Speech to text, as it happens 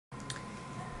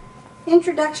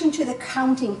Introduction to the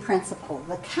counting principle.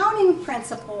 The counting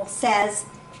principle says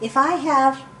if I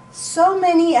have so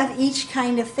many of each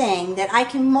kind of thing that I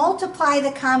can multiply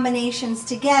the combinations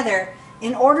together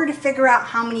in order to figure out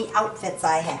how many outfits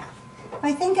I have. If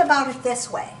I think about it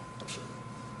this way,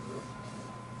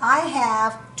 I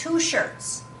have 2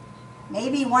 shirts.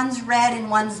 Maybe one's red and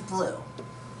one's blue.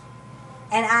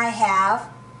 And I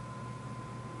have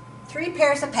 3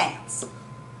 pairs of pants.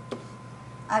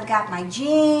 I've got my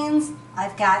jeans,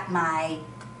 I've got my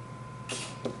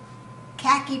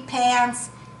khaki pants,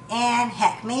 and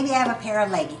heck, maybe I have a pair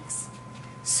of leggings.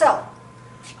 So,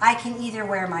 I can either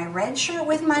wear my red shirt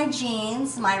with my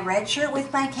jeans, my red shirt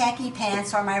with my khaki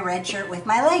pants, or my red shirt with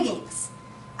my leggings.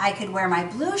 I could wear my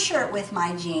blue shirt with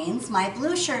my jeans, my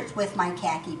blue shirt with my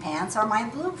khaki pants, or my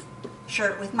blue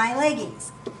shirt with my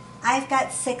leggings. I've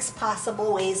got 6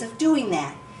 possible ways of doing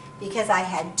that, because I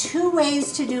had 2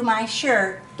 ways to do my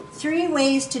shirt, 3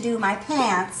 ways to do my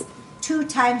pants. 2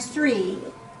 times 3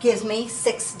 gives me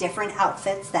 6 different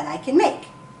outfits that I can make.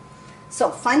 So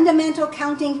fundamental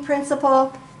counting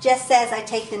principle just says I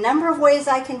take the number of ways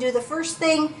I can do the first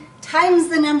thing times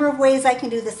the number of ways I can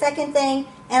do the second thing,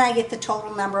 and I get the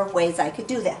total number of ways I could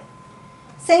do that.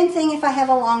 Same thing if I have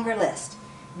a longer list.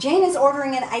 Jane is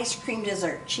ordering an ice cream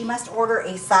dessert. She must order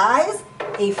a size,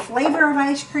 a flavor of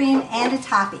ice cream, and a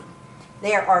topping.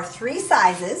 There are 3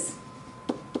 sizes,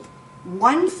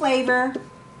 1 flavor,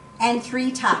 and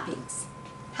 3 toppings.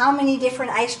 How many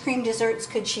different ice cream desserts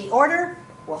could she order?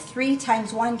 Well, 3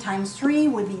 times 1 times 3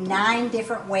 would be 9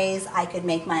 different ways I could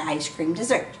make my ice cream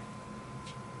dessert.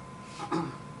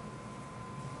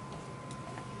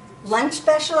 Lunch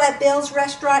special at Bill's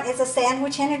restaurant is a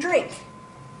sandwich and a drink.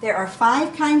 There are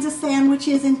 5 kinds of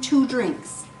sandwiches and 2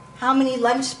 drinks. How many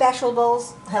lunch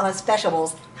specials are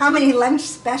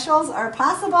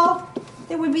possible?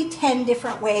 There would be 10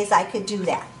 different ways I could do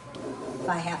that if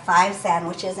I have 5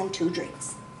 sandwiches and 2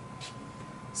 drinks.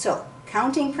 So,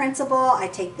 counting principle, I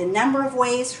take the number of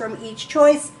ways from each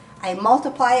choice, I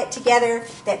multiply it together,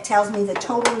 that tells me the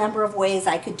total number of ways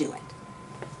I could do it.